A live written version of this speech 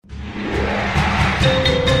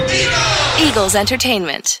Eagles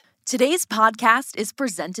Entertainment. Today's podcast is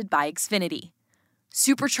presented by Xfinity.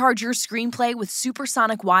 Supercharge your screenplay with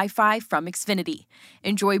supersonic Wi-Fi from Xfinity.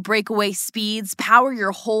 Enjoy breakaway speeds, power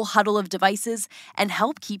your whole huddle of devices, and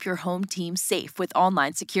help keep your home team safe with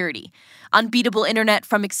online security. Unbeatable internet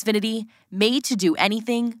from Xfinity, made to do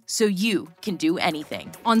anything so you can do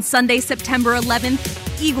anything. On Sunday, September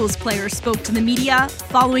 11th, Eagles players spoke to the media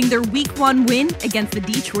following their Week 1 win against the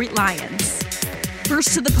Detroit Lions.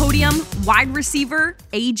 First to the podium, wide receiver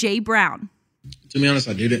A.J. Brown. To be honest,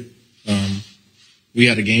 I did it. We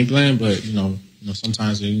had a game plan, but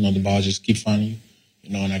sometimes the ball just keeps finding you.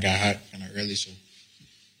 And I got hot kind of early, so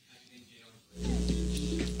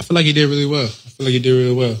I feel like he did really well.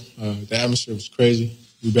 The atmosphere was crazy.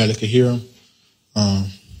 We barely could hear him.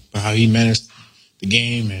 But how he managed the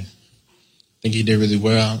game, and I think he did really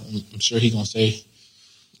well. I'm sure he's gonna say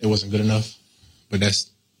it wasn't good enough, but that's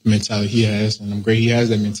the mentality he has, and I'm great he has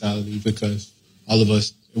that mentality because all of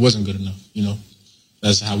us, it wasn't good enough.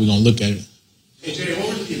 That's how we're gonna look at it. Hey, Jay, what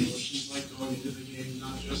were the emotions like going into the game,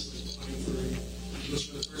 not just playing for the Eagles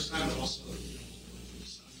for the first time, but also,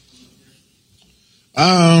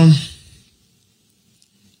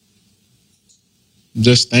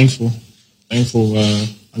 just thankful. I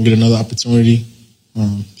get another opportunity,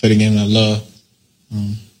 play the game that I love.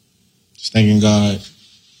 Just thanking God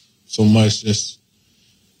so much. This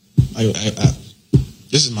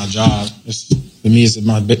is my job. For me, it's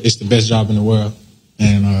the best job in the world,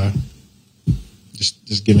 and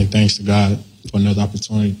just giving thanks to God for another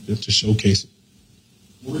opportunity to showcase it.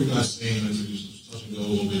 What were you guys saying as you was touching go a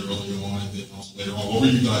little bit earlier on, and then also later on? What were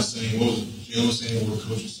you guys saying? What was Jalen saying? What were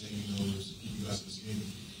coaches saying? To keep you guys in this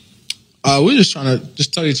game? We're just trying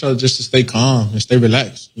to tell each other just to stay calm and stay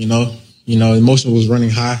relaxed. Emotion was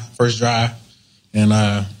running high first drive, and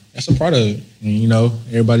that's a part of it. And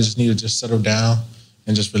everybody just needed to just settle down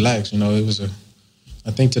and just relax.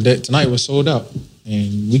 I think tonight was sold out,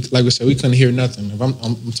 and like we said, we couldn't hear nothing. If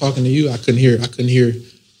I'm talking to you, I couldn't hear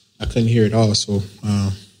it all. So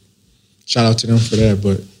shout out to them for that.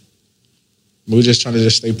 But we're just trying to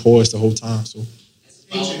just stay poised the whole time. So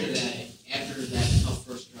after that tough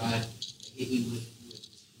first drive, they hit you with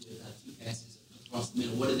 2 passes across the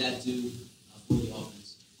middle. What did that do for the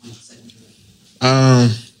offense on the second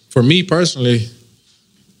drive? For me personally,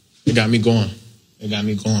 it got me going.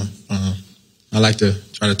 I like to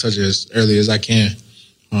try to touch it as early as I can.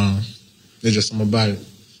 There's just something about it.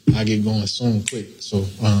 I get going soon, quick. So,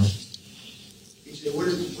 AJ, what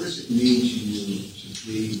does it mean to you to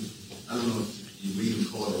be, I don't know if you even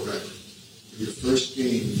call it a record. In your first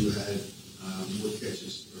game, you had more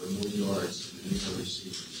catches or more yards than any other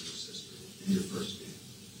receiver in your system in your first game.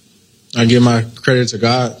 I give my credit to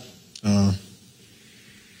God.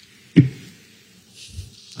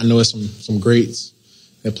 I know it's some greats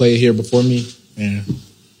that played here before me, and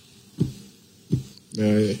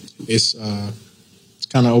it's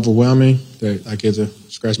kind of overwhelming that I get to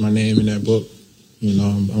scratch my name in that book.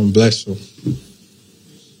 I'm blessed. So.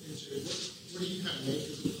 what do you kind of make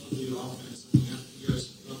of the offense? I mean, after you guys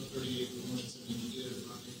put up 38 points, you did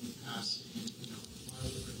running, passing, a lot of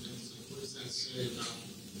different things. Like, what does that say about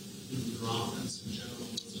your offense in general?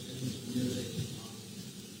 Was it anything new that came up?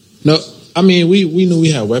 No, I mean, we knew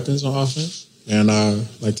we had weapons on offense, and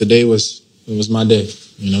like today was my day.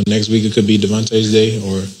 Next week it could be Devontae's day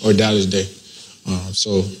or Dallas' day.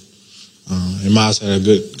 And Miles had a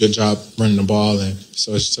good job running the ball, and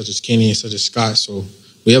so such as Kenny and such as Scott. So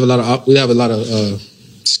we have a lot of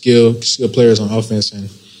skilled players on offense, and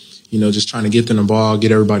just trying to get them the ball,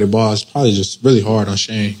 get everybody the ball. It's probably just really hard on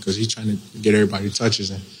Shane because he's trying to get everybody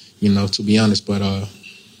touches, and to be honest, but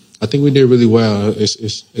I think we did really well.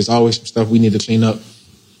 It's always some stuff we need to clean up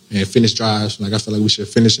and finish drives. Like I feel like we should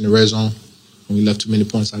finish in the red zone, and we left too many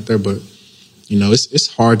points out there, but. It's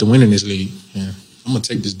hard to win in this league. And I'm going to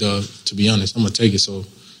take this dub, to be honest. I'm going to take it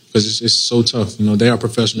because it's so tough. They are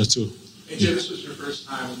professionals too. Hey, Jay, this was your first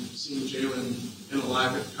time seeing Jalen in a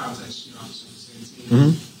live context, obviously on the same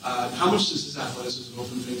team. Mm-hmm. How much does his athleticism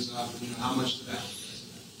open things up? How much did that?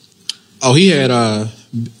 Oh, he had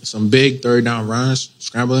some big third down runs,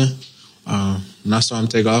 scrambling. When I saw him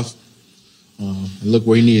take off and look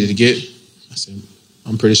where he needed to get, I said,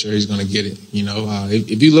 I'm pretty sure he's going to get it.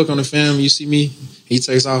 If you look on the film, you see me, he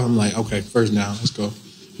takes off. I'm like, okay, first down, let's go.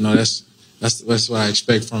 That's what I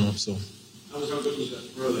expect from him. So. How good was that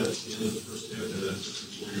throw that at the end of the first half that took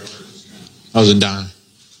 4 yards? That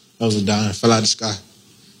was a dime. Fell out of the sky.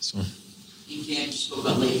 So. You can't spoke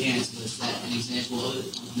about late hands, but is that an example of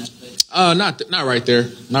it on that play? Not right there.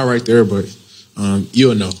 Not right there, but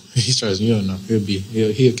you'll know. He tries. You'll know.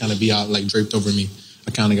 He'll kind of be out like draped over me.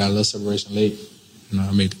 I kind of got a little separation late, and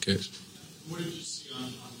I made the catch. what did you see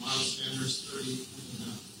on Miles Sanders 30,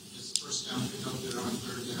 his first down pickup there on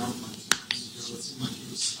third down like 2 years ago? It seemed like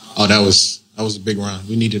he was stopped. Oh, that was a big run.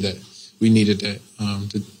 We needed that. We needed that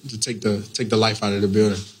to take the life out of the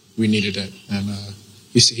building. We needed that, and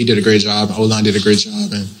he did a great job. O-line did a great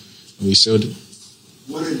job, and we sealed it.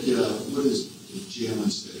 What does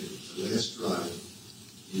Jalen say? The last drive,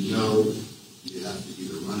 you know you have to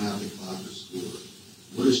either run out the clock or score.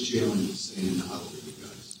 What is Jalen saying in the huddle with you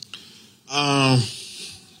guys?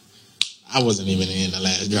 I wasn't even in the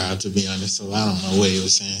last drive, to be honest, so I don't know what he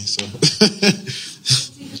was saying. So.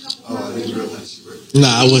 I didn't realize you were. No,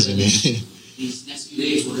 I wasn't in. These next few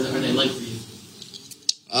days, what are they like for you?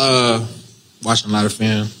 Watching a lot of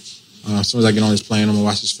film. As soon as I get on this plane, I'm gonna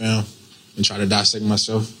watch this film and try to dissect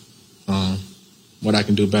myself. What I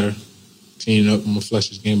can do better. Cleaning up, I'm gonna flush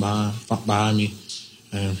this game behind me,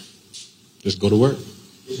 and just go to work.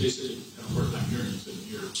 You said you work back here and sitting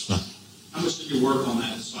here. How much did you work on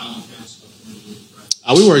that silent count stuff during the week,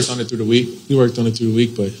 right? We worked on it through the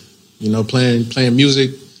week. But playing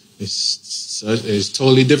music is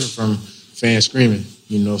totally different from fans screaming.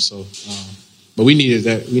 So. But we needed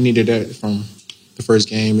that. We needed that from the first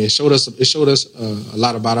game. It showed us a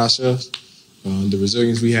lot about ourselves, the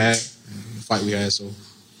resilience we had, and the fight we had. So.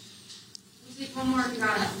 One more,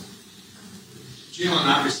 got it. Jalen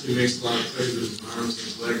obviously makes a lot of plays with his arms and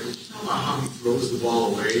his leg. How about how he throws the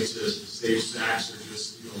ball away to save sacks or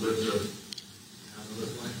just live to have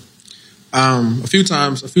another play? A few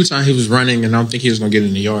times he was running, and I don't think he was going to get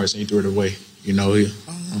in the yards, and he threw it away.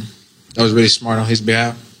 That was really smart on his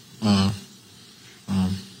behalf.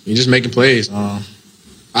 He's just making plays. I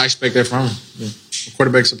expect that from him. Yeah. The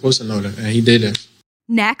quarterback's supposed to know that, and he did that.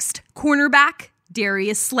 Next, cornerback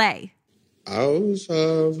Darius Slay. It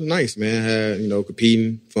was nice, man. Had,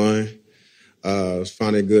 competing, fun.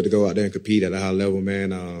 Finding it good to go out there and compete at a high level,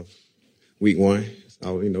 man. Week one,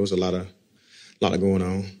 so, it was a lot of going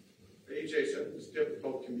on. AJ said it was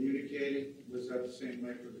difficult communicating. Was that the same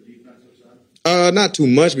way for the defensive side? Not too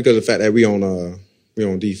much because of the fact that we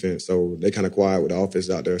on defense, so they kind of quiet with the offense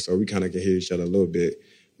out there, so we kind of can hear each other a little bit.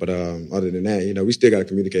 But other than that, we still got to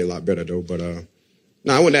communicate a lot better though. But it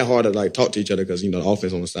wasn't that hard to talk to each other because the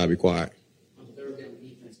offense on the side be quiet. Third down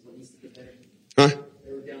defense, what needs to get better? Huh?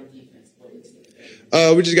 Third down defense, what needs to get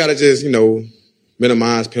better? We just got to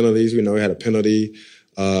minimize penalties. We had a penalty,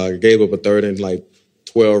 gave up a third and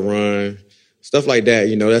 12 run, stuff like that.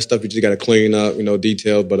 That stuff we just got to clean up.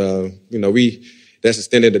 Detail. But that's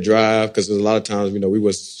extended the drive because there's a lot of times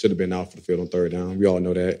we should have been out for the field on third down. We all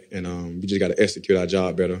know that, and we just got to execute our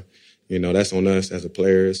job better. That's on us as the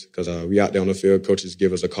players because we out there on the field. Coaches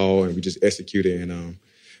give us a call and we just execute it, and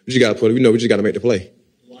we just got to put it. We just got to make the play.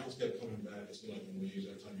 The lines kept coming back. It seemed like in waves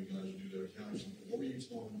every time you guys would do their accounts. What were you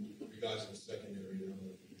telling you guys in the secondary?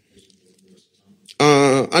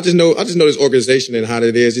 I just know this organization and how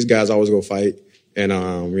it is. These guys always go fight, and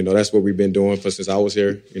that's what we've been doing since I was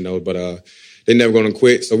here. But they're never going to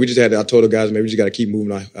quit. So I told the guys, man, we just got to keep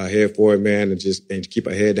moving our head forward, man, and keep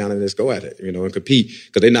our head down and just go at it, and compete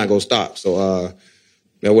because they're not going to stop. So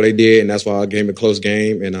that's what they did, and that's why I gave them a close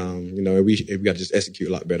game, and we got to just execute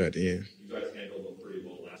a lot better at the end. You guys handled them pretty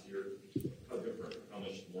well last year. How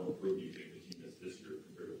much more improved do you think the team is this year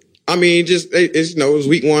compared to? It's it was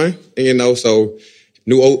week one, and so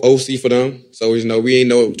new OC for them. So we ain't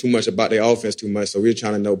know too much about their offense too much. So we're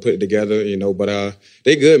trying to put it together, But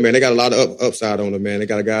they good, man. They got a lot of upside on them, man. They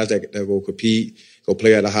got guys that will compete, go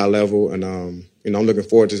play at a high level, and I'm looking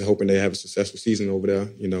forward to hoping they have a successful season over there,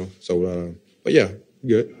 So, but yeah,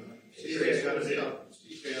 good. CJ had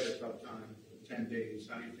a tough time, 10 days.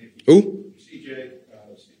 How do you think? Who? CJ,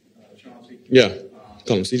 Chauncey. Yeah.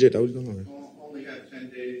 Call him CJ. That was going on. Only had 10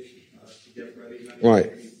 days to get ready.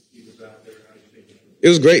 Right. He was out there. How do you think? It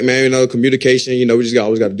was great, man. Communication. We just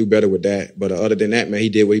always got to do better with that. But other than that, man, he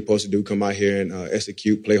did what he supposed to do. Come out here and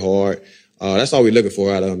execute, play hard. That's all we're looking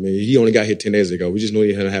for out of him. He only got here 10 days ago. We just knew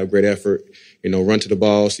he had to have great effort. Run to the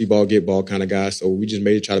ball, see ball, get ball kind of guy. So we just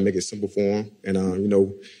try to make it simple for him. And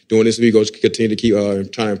doing this, we go continue to keep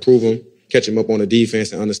trying to improve him, catch him up on the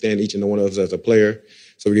defense, and understand each and one of us as a player,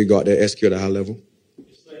 so we can go out there and execute at a high level.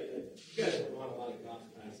 It's like you guys have run a lot of golf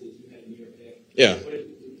classes. You had a New York pick. Yeah. What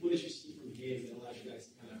did you see from games that allowed you guys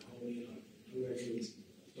to kind of hone in on whoever he was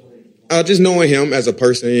throwing? Just knowing him as a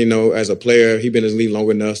person, as a player, he been in the league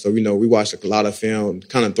long enough. So, we watched a lot of film,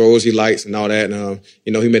 kind of throws he likes and all that. And,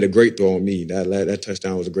 he made a great throw on me. That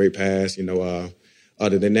touchdown was a great pass.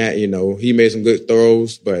 Other than that, he made some good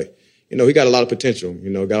throws, but, he got a lot of potential.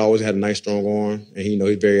 Guy always had a nice, strong arm, and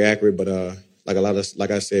he's very accurate. But like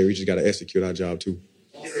I said, we just got to execute our job too.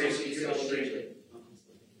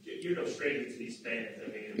 You're no stranger to these fans.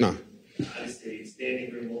 Nah. obviously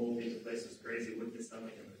standing room only, the place was crazy. What did it sound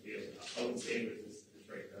like on the field? How insane was this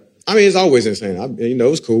right now? I mean, it's always insane. It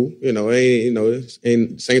was cool.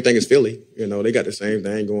 Ain't same thing as Philly. They got the same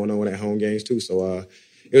thing going on at home games too. So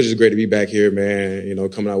it was just great to be back here, man.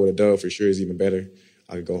 Coming out with a dub for sure is even better.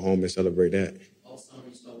 I could go home and celebrate that. All summer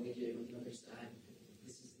you saw AJ on the other side.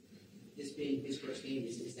 This being his first game,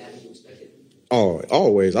 is that what you expected? Oh,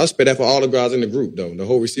 always. I expect that for all the guys in the group, though. The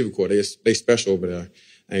whole receiver corps, they special over there.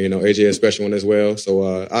 And, AJ is a special one as well.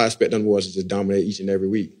 So I expect them boys to just dominate each and every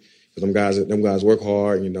week. Because them guys work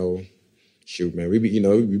hard, shoot, man. We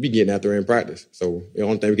be getting out there in practice. So the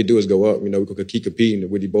only thing we could do is go up. We could keep competing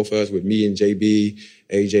with both of us, with me and JB,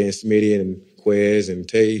 AJ and Smitty and Quez and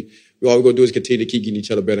Tay. All we gonna do is continue to keep getting each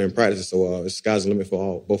other better in practice. So the sky's the limit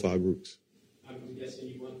for both our groups. I'm guessing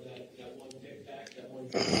you want that one pick back, that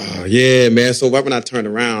one. Yeah, man. So right when I turned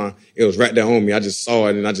around, it was right there on me. I just saw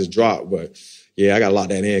it and I just dropped. But yeah, I got to lock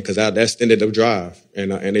that in because that extended the drive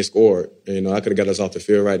and they scored. I could have got us off the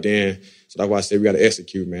field right then. So that's why I said we got to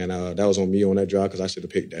execute, man. That was on me on that drive because I should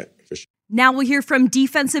have picked that for sure. Now we'll hear from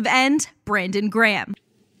defensive end Brandon Graham.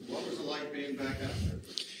 What was it like being back out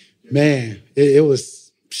there? Man, it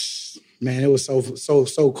was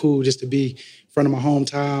so cool just to be in front of my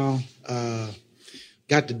hometown.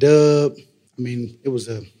 Got the dub. I mean, it was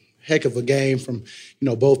a heck of a game from,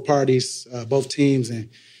 both parties, both teams. And,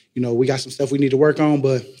 we got some stuff we need to work on,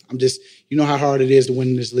 but I'm just, how hard it is to win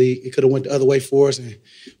in this league. It could have went the other way for us, and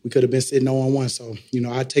we could have been sitting 0-1. So,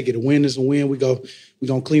 I take it a win is a win. We're going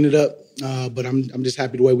to clean it up. But I'm just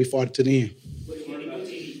happy the way we fought it to the end.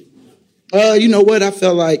 You know what? I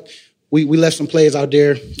felt like we left some plays out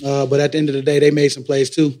there, but at the end of the day, they made some plays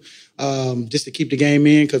too, just to keep the game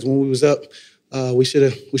in. Because when we was up, we should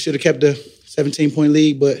have kept the 17-point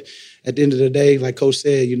lead. But at the end of the day, like Coach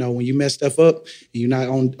said, when you mess stuff up and you're not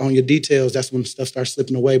on your details, that's when stuff starts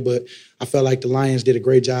slipping away. But I felt like the Lions did a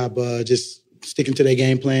great job just sticking to their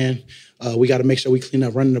game plan. We got to make sure we clean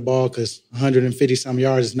up running the ball because 150-some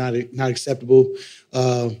yards is not acceptable.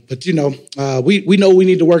 But we know we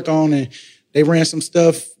need to work on, and they ran some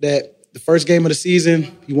stuff that the first game of the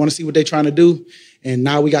season, you want to see what they're trying to do. And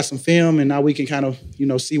now we got some film, and now we can kind of,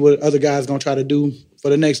 see what other guys going to try to do for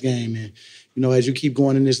the next game. And, as you keep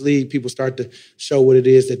going in this league, people start to show what it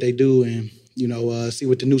is that they do and, see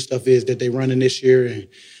what the new stuff is that they running this year. And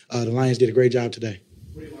the Lions did a great job today.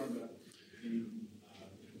 What do you learn about being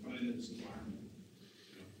running in this environment?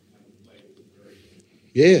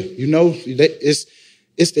 Yeah,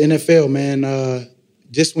 it's the NFL, man.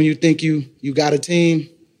 Just when you think you got a team,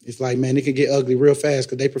 it's like, man, it can get ugly real fast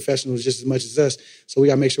because they professionals just as much as us. So we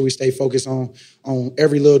got to make sure we stay focused on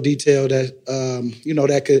every little detail that,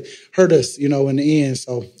 that could hurt us, in the end.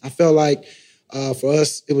 So I felt like for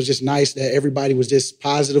us, it was just nice that everybody was just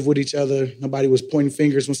positive with each other. Nobody was pointing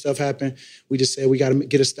fingers when stuff happened. We just said we got to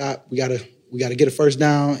get a stop. We got to get a first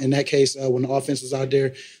down. In that case, when the offense was out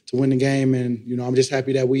there to win the game. And, I'm just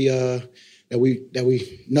happy that we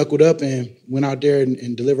knuckled up and went out there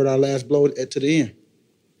and delivered our last blow to the end.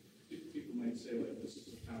 People might say that this is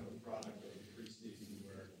kind of a product of the preseason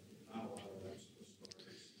where not a lot of reps for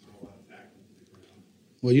starters, not a lot of tackling to the ground.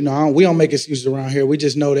 Well, we don't make excuses around here. We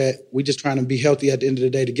just know that we're just trying to be healthy at the end of the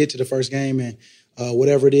day to get to the first game. And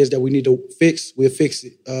whatever it is that we need to fix, we'll fix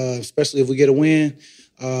it, especially if we get a win.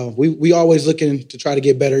 We always looking to try to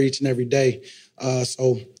get better each and every day.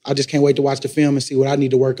 So I just can't wait to watch the film and see what I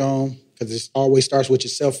need to work on. Because it always starts with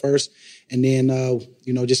yourself first, and then,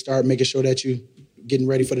 just start making sure that you're getting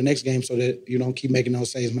ready for the next game so that you don't keep making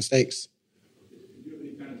those same mistakes. Do you have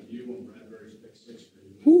any kind of view on Bradbury's pick six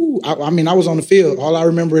for you? I was on the field. All I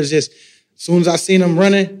remember is just as soon as I seen him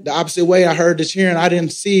running the opposite way, I heard the cheering. I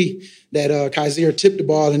didn't see that Kaiser tipped the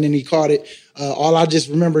ball and then he caught it. All I just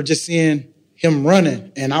remember just seeing him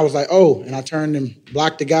running, and I was like, oh, and I turned and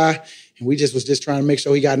blocked the guy. And we was just trying to make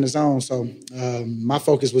sure he got in the zone. So my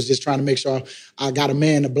focus was just trying to make sure I got a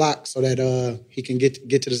man to block so that he can get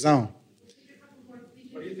to the zone.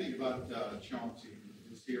 What do you think about Chauncey?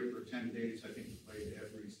 He was here for 10 days. I think he played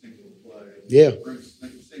every single play. Yeah. Brings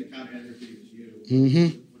the same kind of energy as you. Mm-hmm.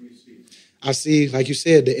 What do you see? I see, like you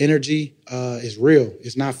said, the energy is real.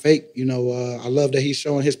 It's not fake. I love that he's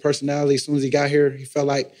showing his personality. As soon as he got here, he felt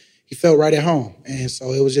right at home. And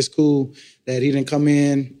so it was just cool that he didn't come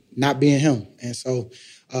in not being him. And so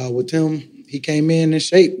with him, he came in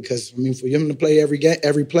shape because, for him to play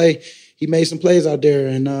every play, he made some plays out there.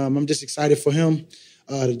 And I'm just excited for him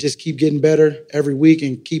to just keep getting better every week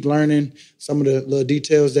and keep learning some of the little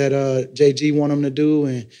details that JG want him to do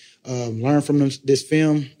and learn from this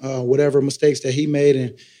film, whatever mistakes that he made.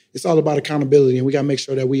 And it's all about accountability. And we got to make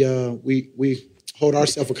sure that we hold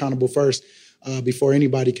ourselves accountable first. before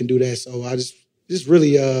anybody can do that. So I just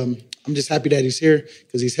really, I'm just happy that he's here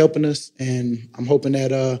because he's helping us, and I'm hoping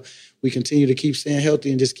that we continue to keep staying healthy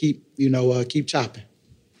and just keep chopping.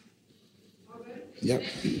 Yep.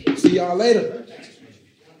 See y'all later.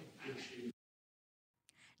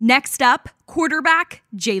 Next up, quarterback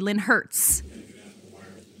Jalen Hurts.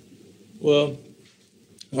 Well,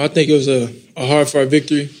 I think it was a hard-fought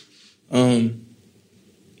victory. And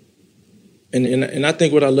I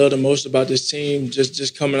think what I love the most about this team,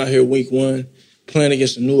 just coming out here week one, playing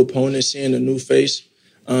against a new opponent, seeing a new face,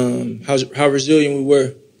 how resilient we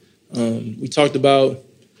were. We talked about,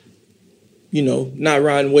 not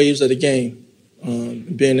riding waves of the game,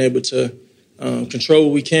 being able to control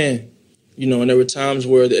what we can. And there were times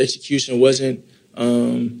where the execution wasn't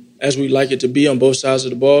as we like it to be on both sides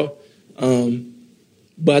of the ball.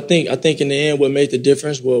 But I think in the end, what made the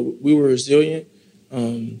difference, we were resilient.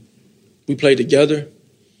 We played together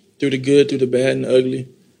through the good, through the bad, and the ugly.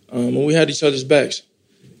 And we had each other's backs.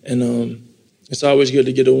 And it's always good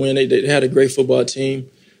to get a win. They had a great football team.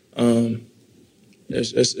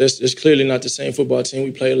 It's clearly not the same football team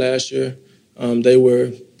we played last year. They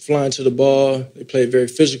were flying to the ball. They played very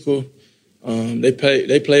physical. They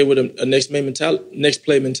played with a next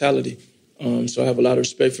play mentality. So I have a lot of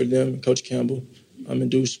respect for them, Coach Campbell, and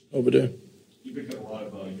Deuce over there. You picked up a lot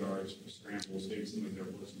of yards, scrambles, maybe something like they're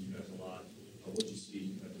blitzing you guys a lot. What did you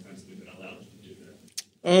see defensively that allowed you to do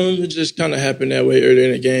that? It just kind of happened that way earlier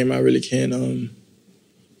in the game. I really can't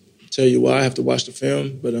tell you why. I have to watch the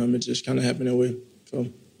film, but it just kind of happened that way. So.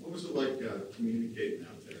 What was it like communicating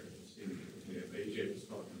out there? AJ was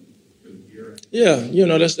talking through the year. Yeah,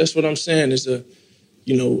 that's what I'm saying. Is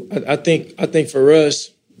I think for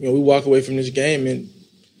us, we walk away from this game and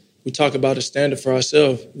we talk about a standard for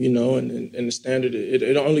ourselves, and the standard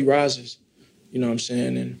it only rises. You know what I'm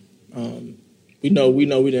saying? And we know we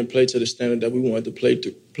didn't play to the standard that we wanted to play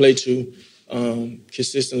to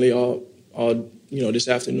consistently all this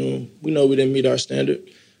afternoon. We know we didn't meet our standard,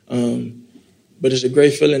 but it's a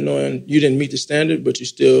great feeling knowing you didn't meet the standard, but you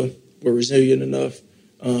still were resilient enough,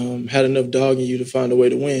 had enough dog in you to find a way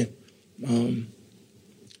to win.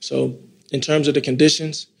 So in terms of the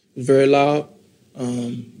conditions, very loud,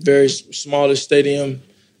 very smallest stadium,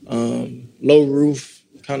 low roof,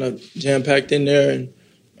 kind of jam-packed in there, and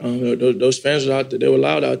those fans were out there. They were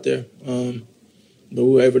loud out there, but we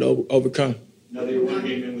were able to overcome. Now that you're one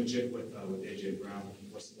game in with A.J. Brown,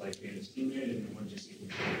 what's it like being his teammate, and what did you see?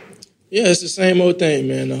 Yeah, it's the same old thing,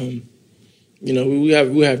 man. We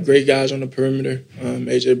have great guys on the perimeter.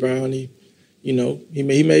 A.J. Brown, he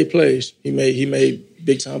made plays. He made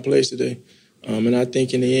big-time plays today. And I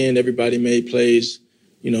think in the end, everybody made plays,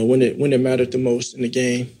 when it mattered the most in the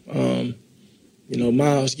game.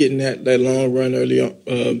 Miles getting that long run early on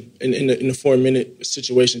in the 4-minute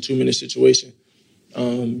situation, 2-minute situation,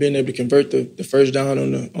 being able to convert the first down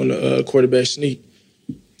on the quarterback sneak.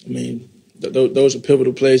 I mean, those are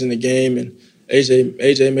pivotal plays in the game, and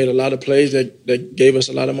AJ made a lot of plays that gave us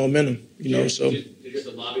a lot of momentum. So. Did you get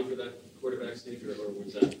the lobby for that quarterback sneak, or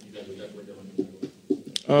was that you guys were definitely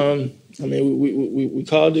doing? We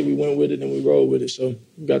called it, we went with it, and we rolled with it. So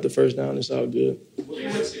we got the first down. It's all good.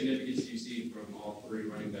 What significance do you see from all three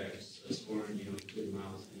running backs scoring, including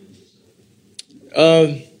Miles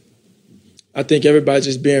and I think everybody's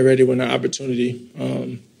just being ready when the opportunity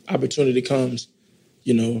comes.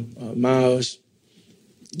 Miles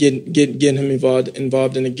getting him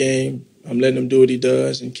involved in the game. I'm letting him do what he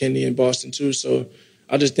does, and Kenny in Boston too. So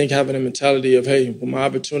I just think having a mentality of, hey, when my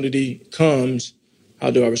opportunity comes, how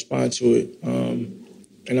do I respond to it?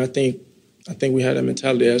 And I think we had that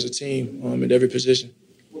mentality as a team at every position.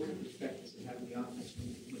 What kind of effect does it have on the offense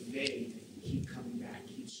when they keep coming back,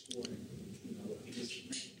 keep scoring?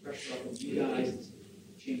 Just pressure up on you guys,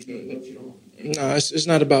 change the approach at all? No, it's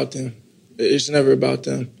not about them. It's never about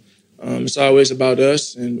them. It's always about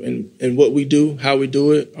us and what we do, how we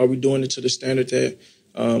do it. Are we doing it to the standard that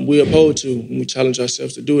we uphold to when we challenge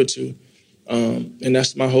ourselves to do it to? And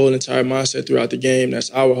that's my whole entire mindset throughout the game. That's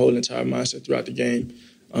our whole entire mindset throughout the game.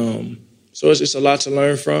 So it's a lot to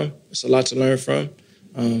learn from.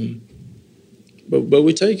 But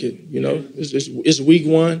we take it. It's week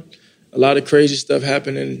one. A lot of crazy stuff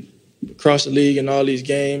happening across the league in all these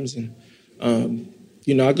games, and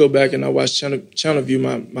I go back and I watch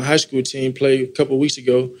Channelview, my high school team, play a couple of weeks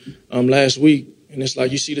ago, last week, and it's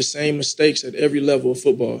like you see the same mistakes at every level of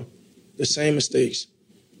football, the same mistakes.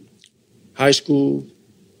 High school,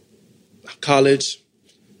 college,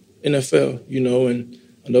 NFL,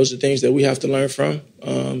 and those are things that we have to learn from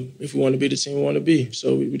if we want to be the team we want to be.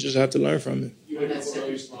 So we just have to learn from it. You had a couple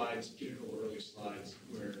early slides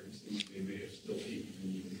where it seemed like they may have still beaten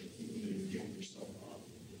you, even though you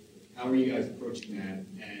How are you guys approaching that,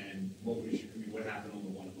 and what happened on the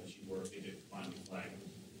one in which you were, if they did finally flag?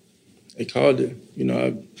 They called it. You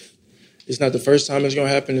know, it's not the first time it's going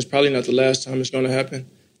to happen. It's probably not the last time it's going to happen.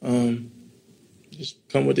 Just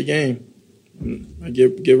come with the game. I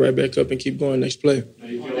get right back up and keep going next play. How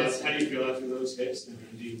do you feel after those hits, and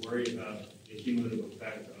do you worry about the cumulative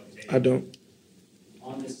effect of taking? I don't.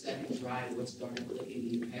 On the second drive, what started clicking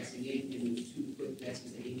in the passing game, and the two quick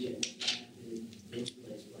passes that AJ went back to the plays play?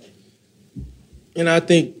 And I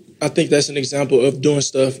think that's an example of doing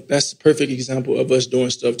stuff. That's the perfect example of us doing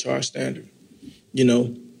stuff to our standard. You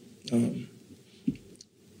know,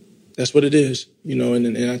 that's what it is. You know,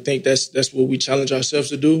 and I think that's what we challenge ourselves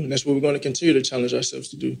to do, and that's what we're going to continue to challenge ourselves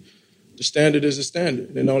to do. The standard is the standard,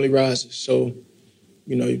 and it only rises. So,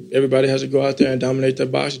 you know, everybody has to go out there and dominate their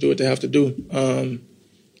box, do what they have to do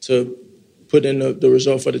to put in the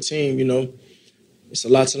result for the team. You know, it's a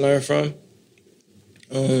lot to learn from.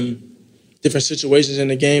 Different situations in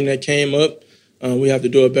the game that came up, we have to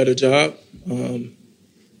do a better job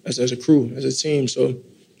as a crew, as a team. So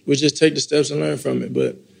we just take the steps and learn from it.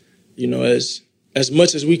 But, you know, as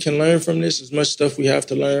much as we can learn from this, as much stuff we have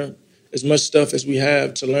to learn, as much stuff as we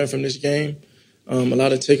have to learn from this game, a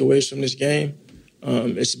lot of takeaways from this game,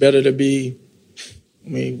 it's better to be,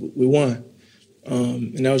 we won.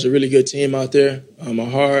 And that was a really good team out there, a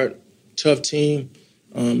hard, tough team,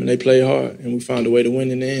 and they played hard, and we found a way to win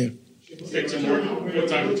in the end. Take two more. What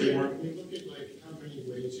time for two more? When you look at how many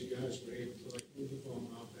ways you guys were able to move the ball on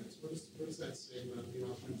offense, what does that say about the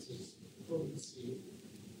offense's potency,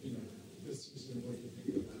 this season? What do you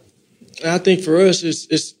think of that? And I think for us,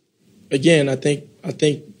 it's again, I think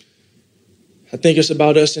it's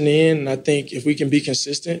about us in the end. And I think if we can be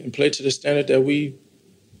consistent and play to the standard that we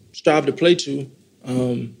strive to play to,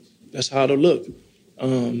 that's how it'll look.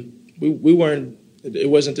 We weren't.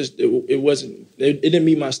 It wasn't this. It wasn't. It didn't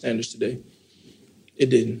meet my standards today.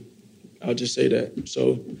 It didn't. I'll just say that.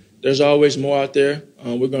 So there's always more out there.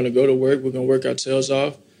 We're going to go to work. We're going to work our tails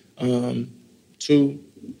off to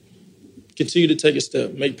continue to take a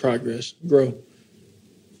step, make progress, grow.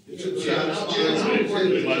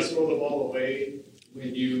 Importantly, let's throw the ball away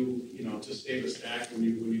when you to save a stack. When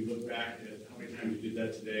you look back at how many times you did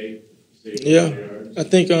that today. Yeah, I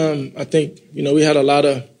think we had a lot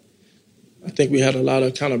of. I think we had a lot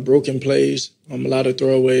of kind of broken plays, a lot of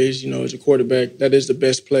throwaways. You know, as a quarterback, that is the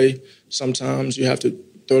best play. Sometimes you have to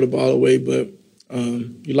throw the ball away, but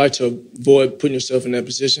you like to avoid putting yourself in that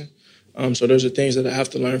position. So those are things that I have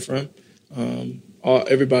to learn from.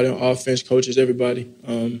 Everybody on offense, coaches, everybody.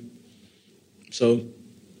 So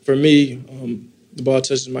for me, the ball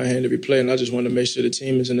touches my hand every play, and I just want to make sure the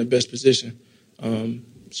team is in the best position.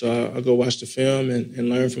 So I go watch the film and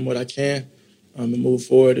learn from what I can. And move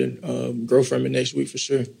forward and grow from it next week for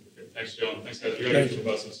sure. Thanks, John. Thanks, guys. We got to get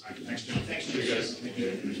about some time. Thanks, John. Thanks to you guys.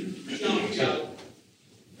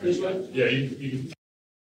 Yeah, you.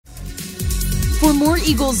 For more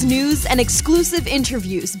Eagles news and exclusive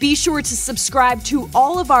interviews, be sure to subscribe to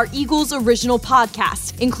all of our Eagles original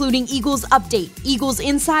podcasts, including Eagles Update, Eagles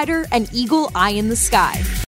Insider, and Eagle Eye in the Sky.